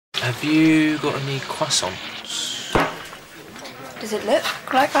Have you got any croissants? Does it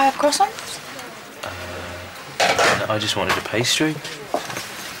look like I have croissants? No, I just wanted a pastry.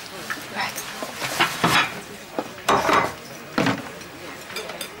 Right.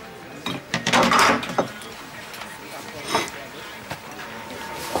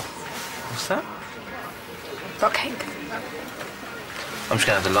 What's that? Rock cake. I'm just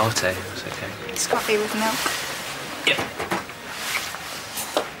going to have the latte, it's okay. It's coffee with milk. Yep.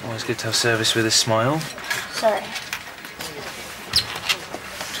 Always good to have service with a smile. Sorry.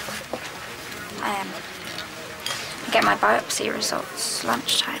 I get my biopsy results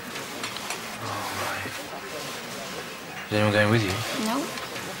lunchtime. Oh, right. Is anyone going with you? No.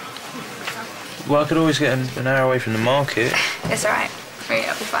 Well, I could always get an hour away from the market. It's all right. Really,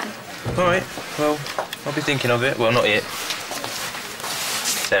 it'll be fine. All right, well, I'll be thinking of it. Well, not it.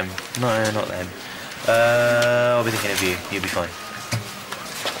 Them. No, not them. I'll be thinking of you. You'll be fine.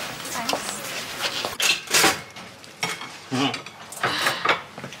 Thanks.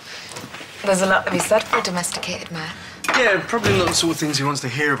 There's a lot to be said for a domesticated man. Yeah, probably not the sort of things he wants to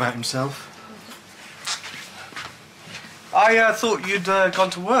hear about himself. I thought you'd gone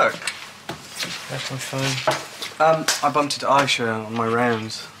to work. That's my phone. I bumped into Aisha on my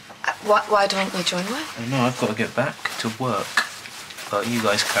rounds. Why don't you join work? No, I've got to get back to work. But you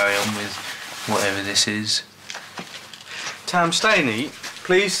guys carry on with whatever this is. Tam, stay and eat,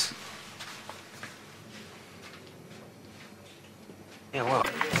 please. Yeah, well.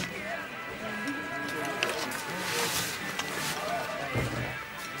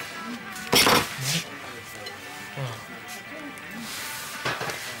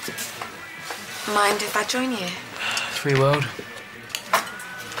 Mind if I join you? Free world.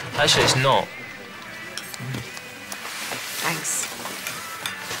 Actually, it's not. Thanks.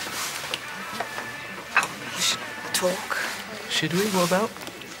 We should talk. Should we? What about?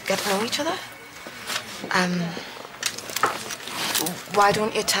 Get to know each other? Why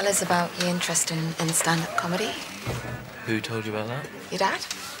don't you tell us about your interest in stand-up comedy? Who told you about that? Your dad?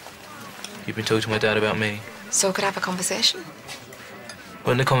 You've been talking to my dad about me. So we could have a conversation?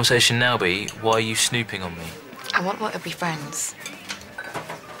 Wouldn't the conversation now be, why are you snooping on me? I want us to be friends.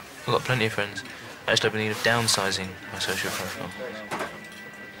 I've got plenty of friends. Actually, I've been thinking of downsizing my social profile.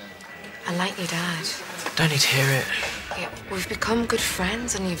 I like your dad. Don't need to hear it. Yeah, we've become good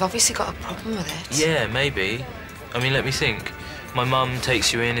friends and you've obviously got a problem with it. Yeah, maybe. I mean, let me think. My mum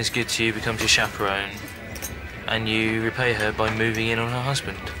takes you in, is good to you, becomes your chaperone, and you repay her by moving in on her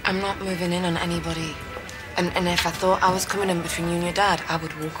husband. I'm not moving in on anybody. And if I thought I was coming in between you and your dad, I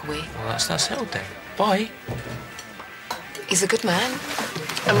would walk away. Well, that's that settled then. Why? He's a good man.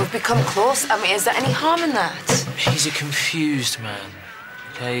 And we've become close. I mean, is there any harm in that? He's a confused man.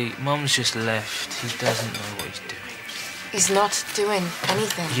 Okay, Mum's just left. He doesn't know what he's doing. He's not doing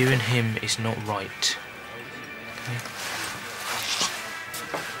anything. You and him is not right.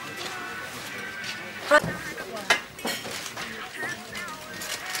 Okay?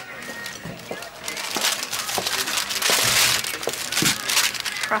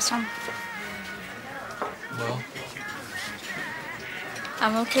 Croissant. Well?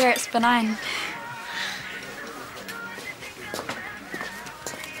 I'm all clear, it's benign.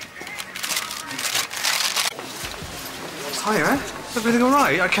 Hiya. Everything all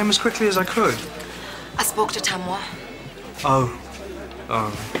right? I came as quickly as I could. I spoke to Tamwa. Oh.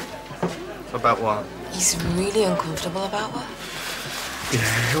 About what? He's really uncomfortable about her.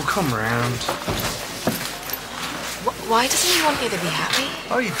 Yeah, he'll come round. Why doesn't he want you to be happy?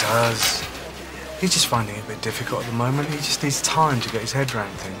 Oh, he does. He's just finding it a bit difficult at the moment. He just needs time to get his head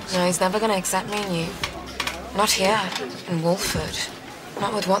around things. No, he's never going to accept me and you. Not here, in Wolford.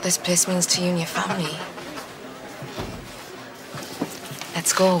 Not with what this place means to you and your family.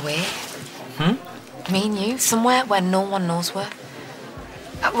 Let's go away. Me and you, somewhere where no one knows where.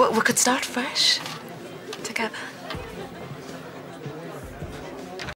 We could start fresh. Together.